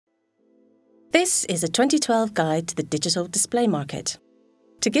This is a 2012 guide to the digital display market.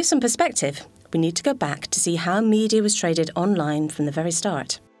 To give some perspective, we need to go back to see how media was traded online from the very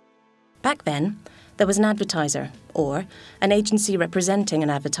start. Back then, there was an advertiser, or an agency representing an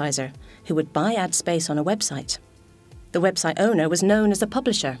advertiser, who would buy ad space on a website. The website owner was known as a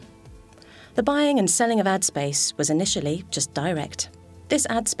publisher. The buying and selling of ad space was initially just direct. This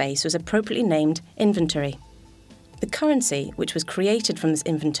ad space was appropriately named inventory. The currency which was created from this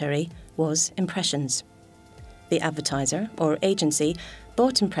inventory was impressions. The advertiser, or agency,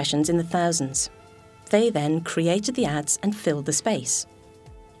 bought impressions in the thousands. They then created the ads and filled the space.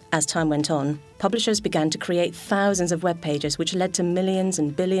 As time went on, publishers began to create thousands of web pages which led to millions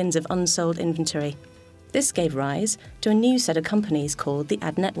and billions of unsold inventory. This gave rise to a new set of companies called the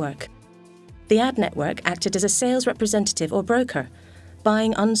ad network. The ad network acted as a sales representative or broker,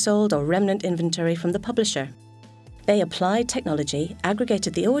 buying unsold or remnant inventory from the publisher. They applied technology,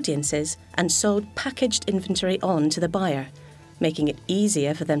 aggregated the audiences, and sold packaged inventory on to the buyer, making it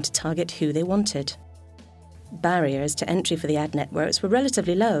easier for them to target who they wanted. Barriers to entry for the ad networks were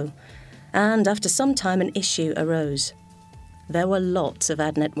relatively low, and after some time an issue arose. There were lots of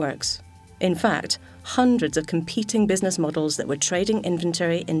ad networks. In fact, hundreds of competing business models that were trading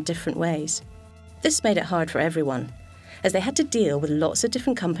inventory in different ways. This made it hard for everyone, as they had to deal with lots of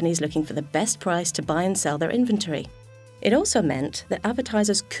different companies looking for the best price to buy and sell their inventory. It also meant that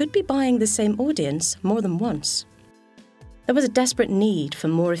advertisers could be buying the same audience more than once. There was a desperate need for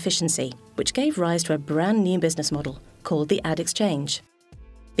more efficiency, which gave rise to a brand new business model called the ad exchange.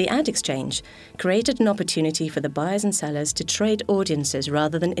 The ad exchange created an opportunity for the buyers and sellers to trade audiences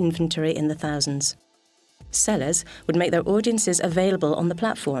rather than inventory in the thousands. Sellers would make their audiences available on the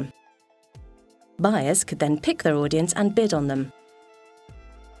platform. Buyers could then pick their audience and bid on them.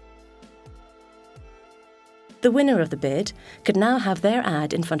 The winner of the bid could now have their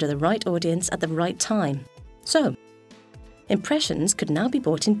ad in front of the right audience at the right time. So, impressions could now be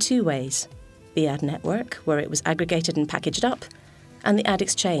bought in two ways: the ad network, where it was aggregated and packaged up, and the ad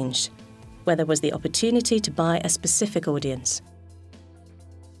exchange, where there was the opportunity to buy a specific audience.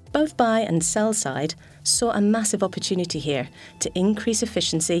 Both buy and sell side saw a massive opportunity here to increase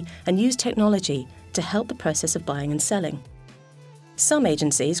efficiency and use technology to help the process of buying and selling. Some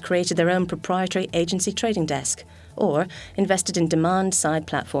agencies created their own proprietary agency trading desk or invested in demand-side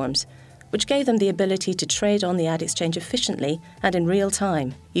platforms, which gave them the ability to trade on the ad exchange efficiently and in real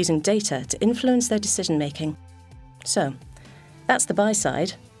time, using data to influence their decision-making. So, that's the buy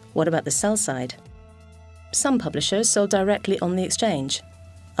side. What about the sell side? Some publishers sold directly on the exchange.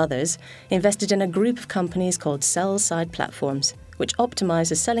 Others invested in a group of companies called sell-side platforms, which optimize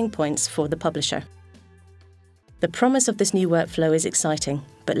the selling points for the publisher. The promise of this new workflow is exciting,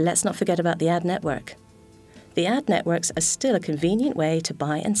 but let's not forget about the ad network. The ad networks are still a convenient way to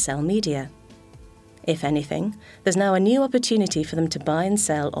buy and sell media. If anything, there's now a new opportunity for them to buy and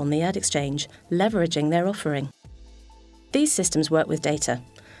sell on the ad exchange, leveraging their offering. These systems work with data.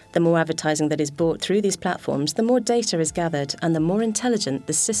 The more advertising that is bought through these platforms, the more data is gathered and the more intelligent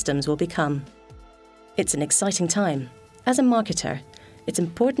the systems will become. It's an exciting time. As a marketer, it's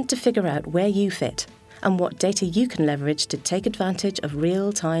important to figure out where you fit and what data you can leverage to take advantage of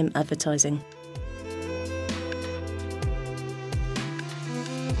real-time advertising.